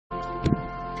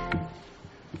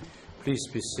Please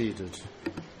be seated.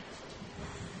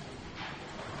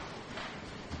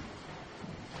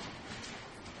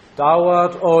 Thou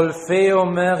art all fair, O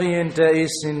Mary, and there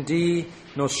is in thee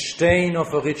no stain of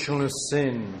original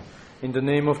sin. In the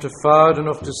name of the Father, and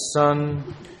of the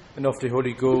Son, and of the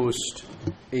Holy Ghost.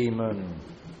 Amen.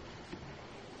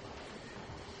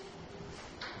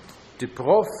 The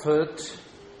prophet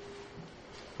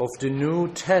of the New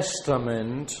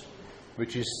Testament,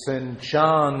 which is St.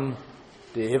 John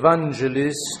the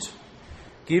Evangelist,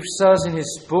 gives us in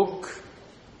his book,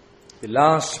 the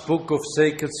last book of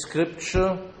sacred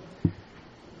Scripture,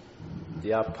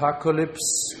 the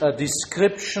Apocalypse, a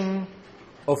description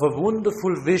of a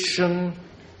wonderful vision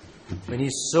when he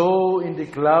saw in the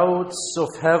clouds of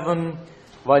heaven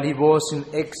while he was in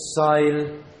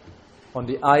exile on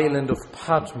the island of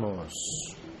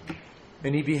Patmos.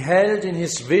 And he beheld in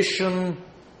his vision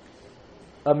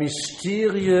a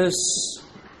mysterious,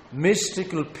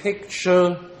 mystical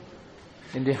picture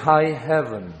in the high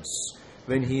heavens.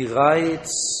 When he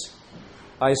writes,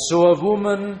 I saw a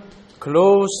woman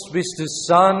clothed with the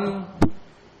sun,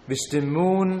 with the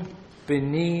moon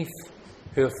beneath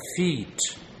her feet,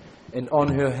 and on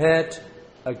her head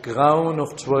a crown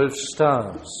of 12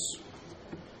 stars.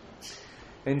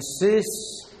 And this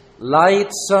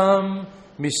lightsome,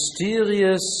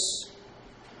 mysterious,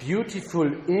 beautiful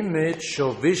image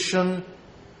or vision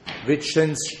which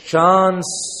St. John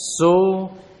saw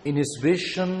in his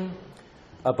vision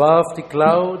above the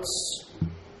clouds,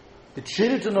 the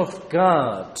children of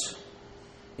God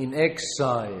in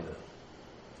exile,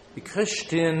 the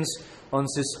Christians on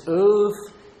this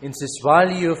earth, in this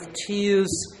valley of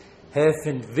tears, have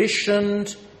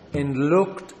envisioned and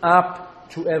looked up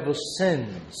to ever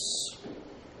since.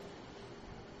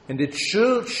 And the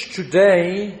Church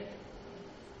today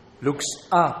looks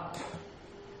up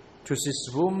to this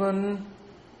woman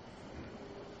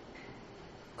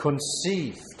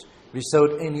conceived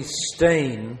without any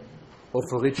stain of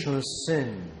original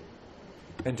sin,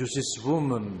 and to this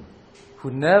woman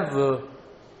who never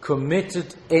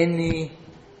committed any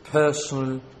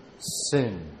personal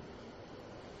sin.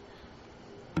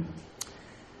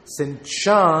 St.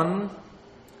 John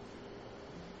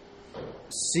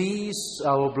sees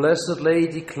our Blessed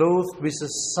Lady clothed with a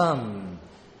sun.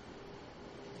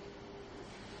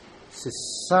 The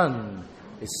sun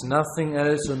is nothing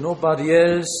else or nobody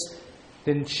else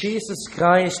than Jesus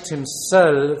Christ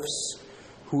himself,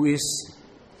 who is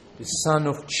the Son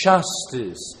of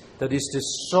justice, that is the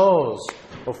source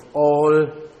of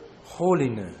all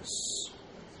holiness.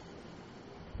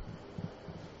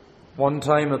 One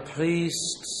time a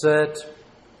priest said,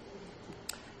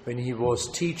 when he was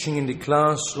teaching in the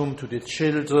classroom to the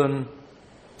children,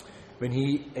 when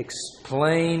he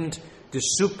explained the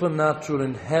supernatural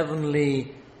and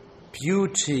heavenly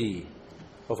beauty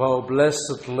of our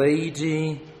Blessed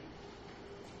Lady,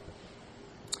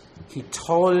 he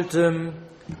told them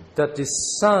that the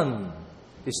sun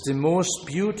is the most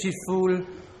beautiful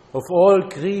of all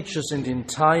creatures in the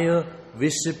entire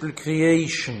visible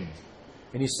creation.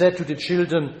 And he said to the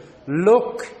children,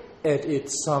 look at it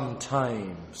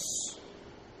sometimes.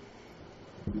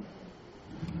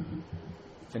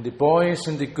 And the boys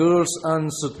and the girls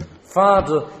answered,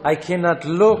 Father, I cannot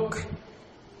look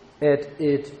at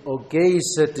it or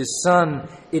gaze at the sun.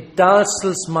 It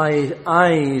dazzles my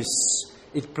eyes.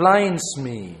 It blinds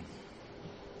me.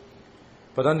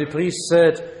 But then the priest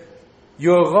said,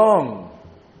 you're wrong.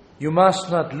 You must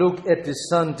not look at the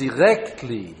sun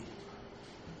directly.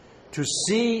 To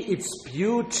see its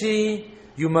beauty,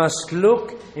 you must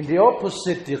look in the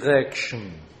opposite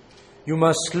direction. You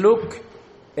must look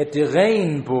at the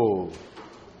rainbow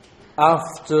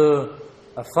after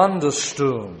a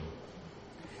thunderstorm.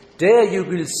 There you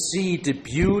will see the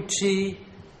beauty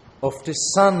of the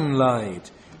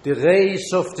sunlight, the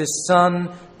rays of the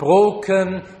sun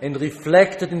broken and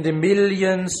reflected in the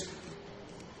millions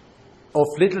of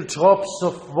little drops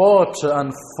of water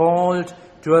unfold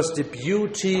to us the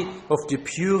beauty of the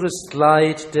purest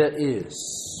light there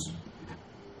is.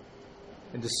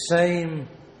 And the same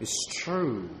is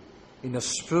true in a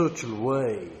spiritual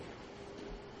way.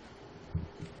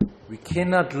 We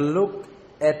cannot look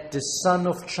at the Son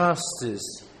of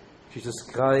Justice, Jesus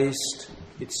Christ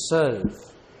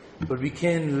itself, but we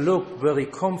can look very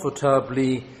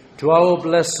comfortably to our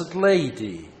Blessed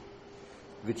Lady,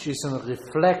 which is a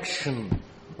reflection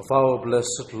of our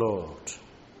Blessed Lord.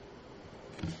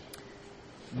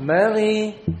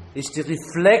 Mary is the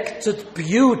reflected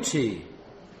beauty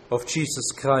of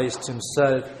Jesus Christ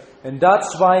himself, and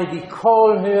that's why we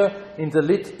call her in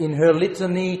her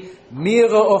litany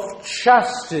Mirror of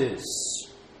Justice,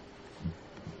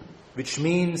 which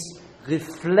means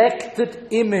reflected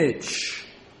image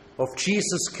of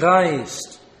Jesus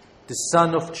Christ, the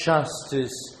Son of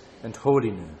justice and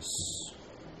holiness.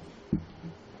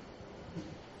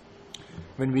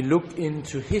 When we look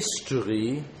into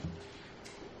history,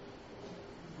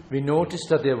 we notice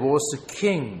that there was a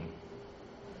king,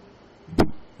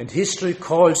 and history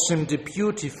calls him the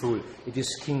Beautiful. It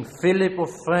is King Philip of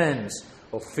France,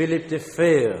 or Philip the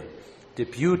Fair, the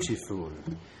Beautiful.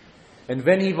 And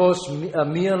when he was a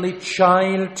merely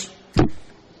child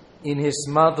in his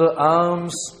mother's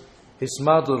arms, his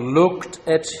mother looked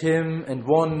at him, and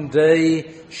one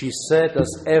day she said,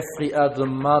 as every other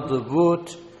mother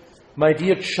would, "My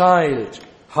dear child,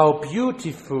 how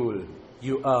beautiful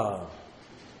you are."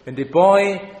 And the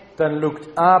boy then looked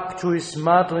up to his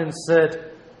mother and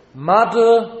said,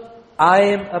 "Mother, I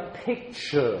am a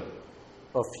picture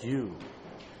of you."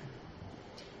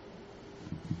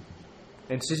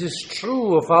 And this is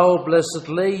true of our Blessed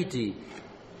Lady.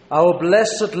 Our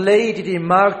Blessed Lady, the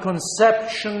Immaculate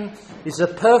Conception, is a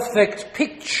perfect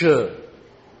picture,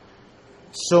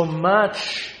 so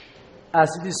much as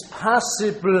it is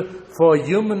possible for a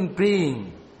human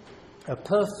being, a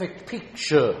perfect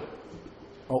picture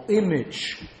or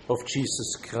image of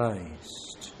Jesus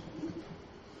Christ.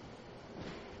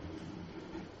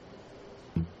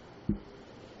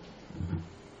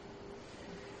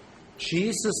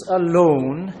 Jesus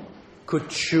alone could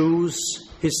choose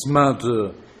his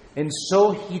mother, and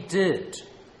so he did.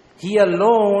 He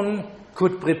alone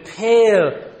could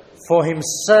prepare for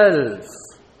himself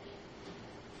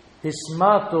his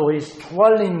mother, or his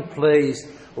dwelling place,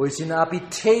 or his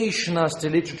habitation, as the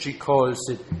liturgy calls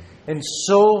it. And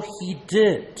so he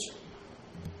did.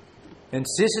 And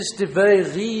this is the very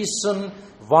reason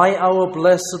why our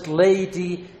Blessed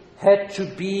Lady had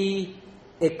to be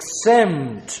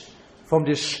exempt from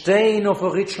the stain of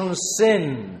original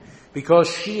sin, because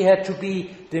she had to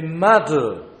be the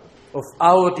mother of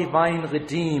our divine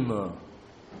Redeemer.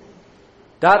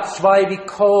 That's why we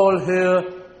call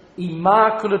her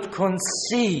Immaculate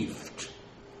Conceived,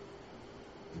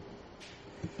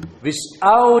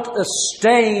 without a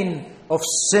stain of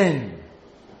sin,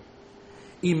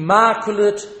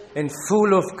 immaculate and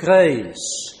full of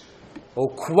grace. O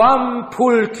quam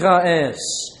pulchra es,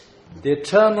 the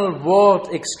eternal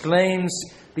Word exclaims,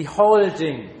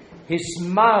 beholding his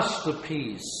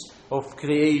masterpiece of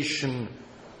creation.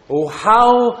 Oh,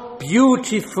 how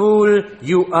beautiful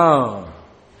you are!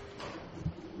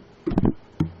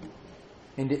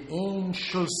 And the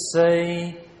angels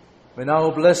say, when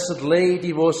our Blessed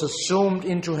Lady was assumed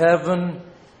into heaven,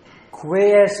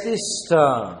 "Quae est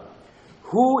ista?"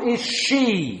 Who is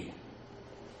she?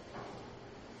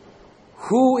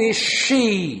 Who is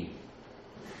she?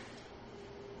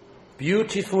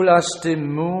 Beautiful as the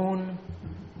moon,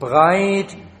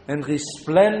 bright and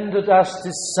resplendent as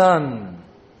the sun.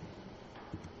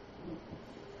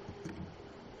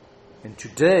 And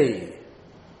today,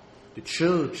 the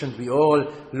Church and we all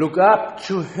look up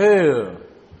to her,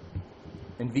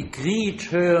 and we greet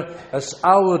her as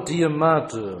our dear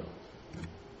Mother.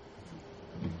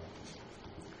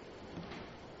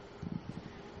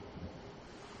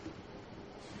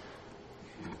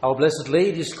 Our Blessed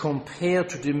Lady is compared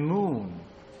to the moon.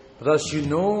 But as you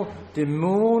know, the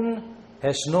moon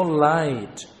has no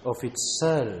light of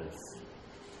itself.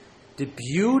 The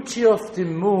beauty of the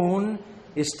moon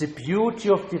is the beauty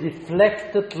of the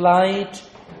reflected light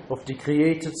of the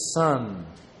created sun.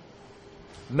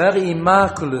 Mary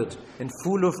Immaculate and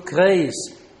full of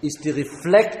grace is the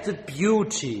reflected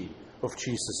beauty of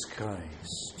Jesus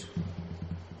Christ.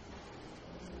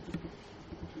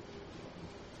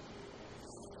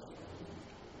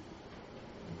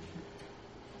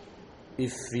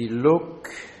 If we look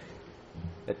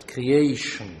at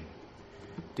creation,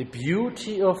 the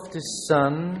beauty of the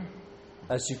sun,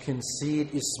 as you can see,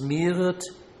 it is mirrored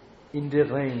in the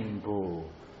rainbow,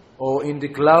 or in the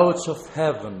clouds of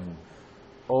heaven,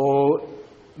 or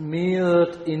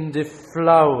mirrored in the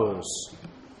flowers,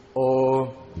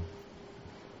 or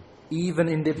even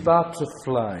in the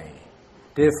butterfly.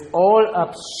 They've all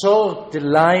absorbed the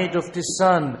light of the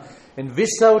sun, and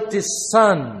without the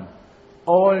sun,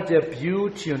 all their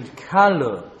beauty and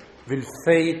color will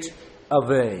fade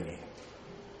away.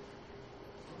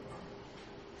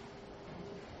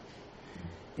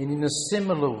 And in a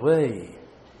similar way,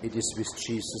 it is with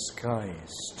Jesus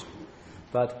Christ.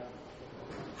 But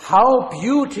how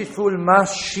beautiful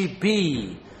must she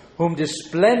be, whom the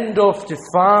splendor of the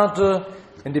Father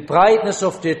and the brightness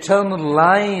of the eternal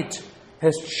light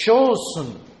has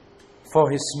chosen for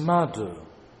his mother.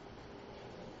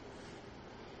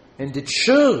 And the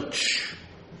Church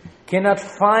cannot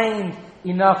find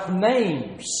enough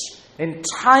names and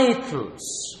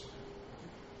titles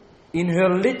in her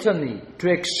litany to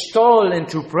extol and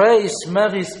to praise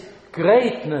Mary's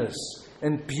greatness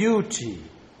and beauty.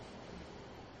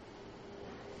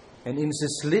 And in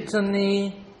this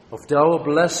litany of our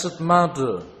Blessed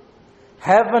Mother,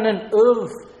 heaven and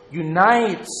earth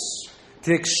unites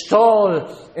to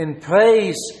extol and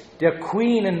praise their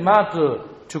Queen and Mother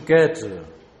together.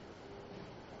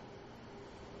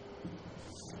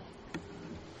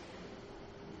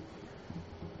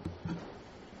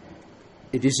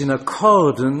 It is in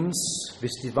accordance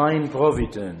with divine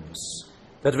providence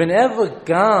that whenever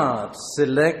God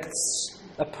selects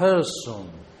a person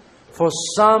for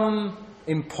some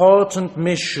important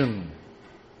mission,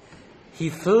 He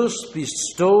first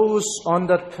bestows on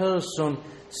that person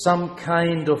some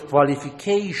kind of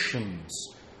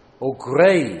qualifications or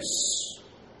grace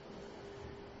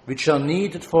which are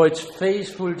needed for its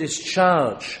faithful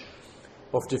discharge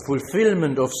of the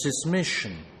fulfillment of this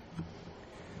mission.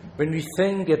 When we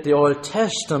think at the Old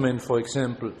Testament, for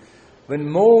example, when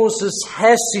Moses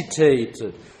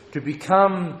hesitated to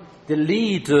become the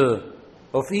leader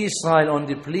of Israel on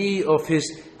the plea of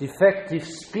his defective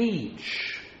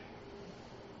speech,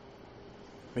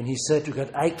 when he said to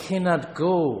God, "I cannot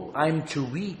go, I'm too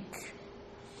weak,"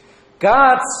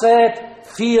 God said,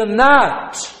 "Fear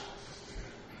not,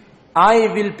 I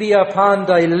will be upon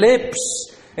thy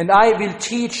lips, and I will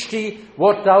teach thee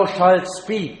what thou shalt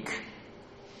speak."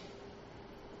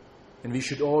 And we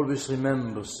should always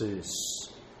remember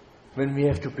this when we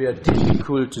have to bear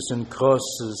difficulties and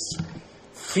crosses.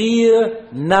 Fear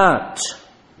not.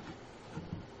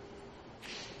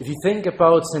 If you think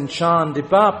about St. John the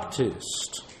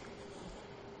Baptist,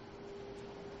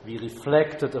 we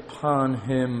reflected upon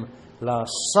him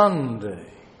last Sunday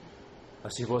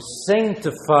as he was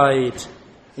sanctified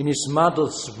in his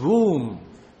mother's womb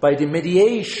by the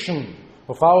mediation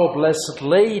of our Blessed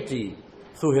Lady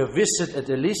through her visit at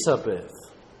Elizabeth,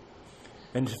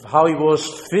 and how he was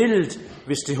filled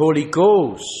with the Holy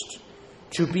Ghost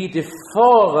to be the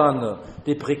forerunner,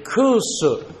 the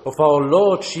precursor of our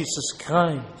Lord Jesus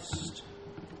Christ.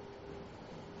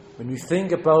 When we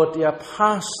think about the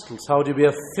apostles, how they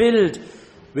were filled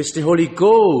with the Holy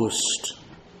Ghost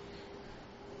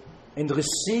and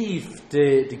received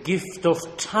the gift of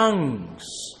tongues,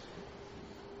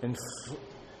 and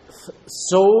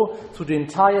so through the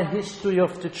entire history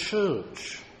of the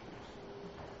Church.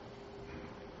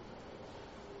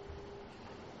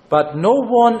 But no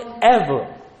one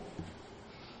ever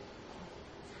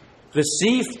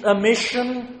received a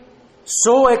mission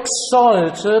so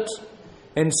exalted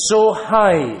and so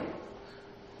high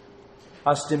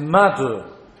as the Mother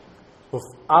of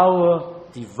our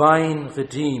divine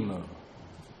Redeemer.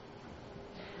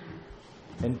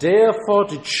 And therefore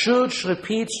the Church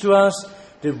repeats to us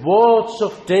the words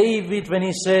of David when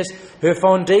he says, "Her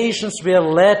foundations were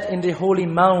laid in the holy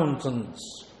mountains."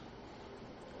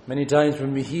 Many times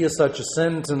when we hear such a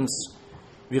sentence,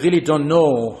 we really don't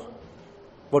know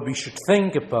what we should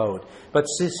think about. But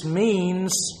this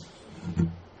means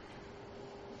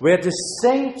where the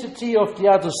sanctity of the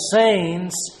other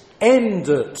saints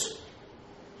ended,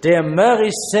 their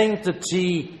Mary's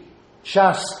sanctity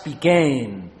just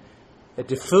began at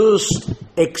the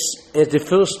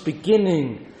first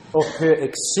beginning of her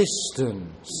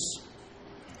existence.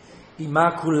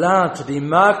 Immaculate, the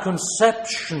Immaculate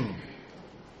Conception.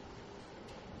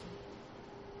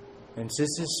 And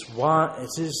this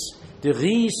is the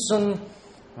reason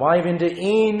why when the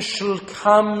angel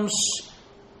comes,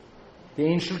 the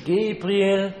angel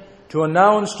Gabriel, to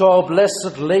announce to our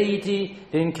Blessed Lady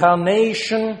the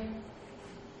Incarnation,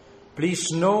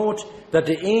 please note that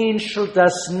the angel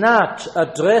does not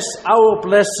address our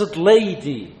Blessed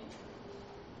Lady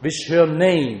with her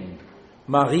name,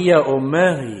 Maria or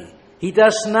Mary. He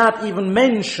does not even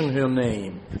mention her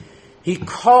name. He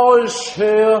calls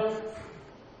her,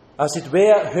 as it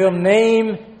were, her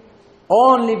name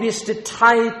only with the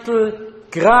title,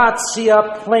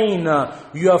 Gratia plena,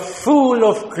 you are full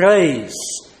of grace,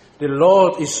 the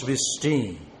Lord is with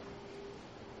thee.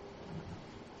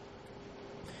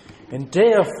 And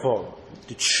therefore,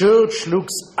 the Church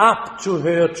looks up to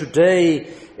her today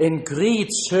and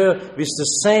greets her with the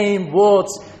same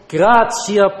words,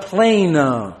 Gratia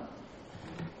plena.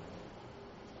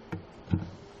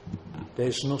 There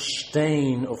is no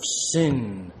stain of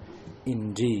sin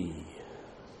in thee.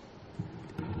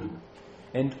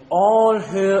 And all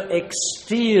her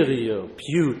exterior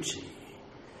beauty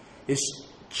is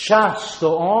just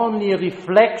or only a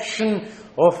reflection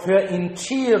of her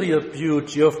interior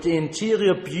beauty, of the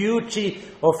interior beauty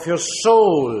of her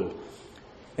soul.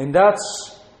 And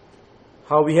that's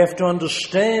how we have to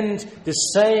understand the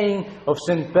saying of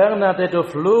St. Bernadette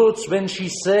of Lourdes when she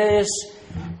says,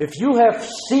 if you have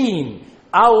seen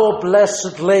our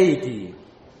Blessed Lady,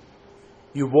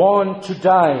 you want to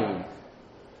die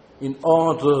in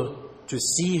order to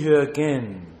see her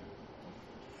again.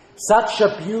 Such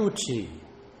a beauty.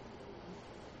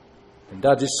 And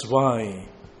that is why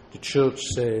the Church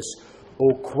says,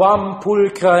 O quam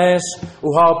pulchra es,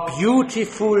 O how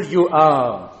beautiful you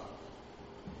are.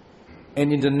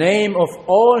 And in the name of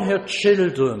all her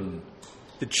children,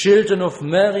 the children of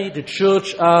Mary, the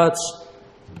Church asks,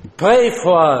 pray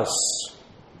for us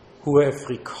who have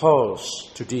recourse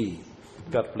to thee.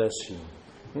 God bless you.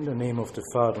 In the name of the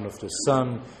Father, and of the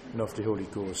Son, and of the Holy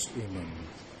Ghost. Amen.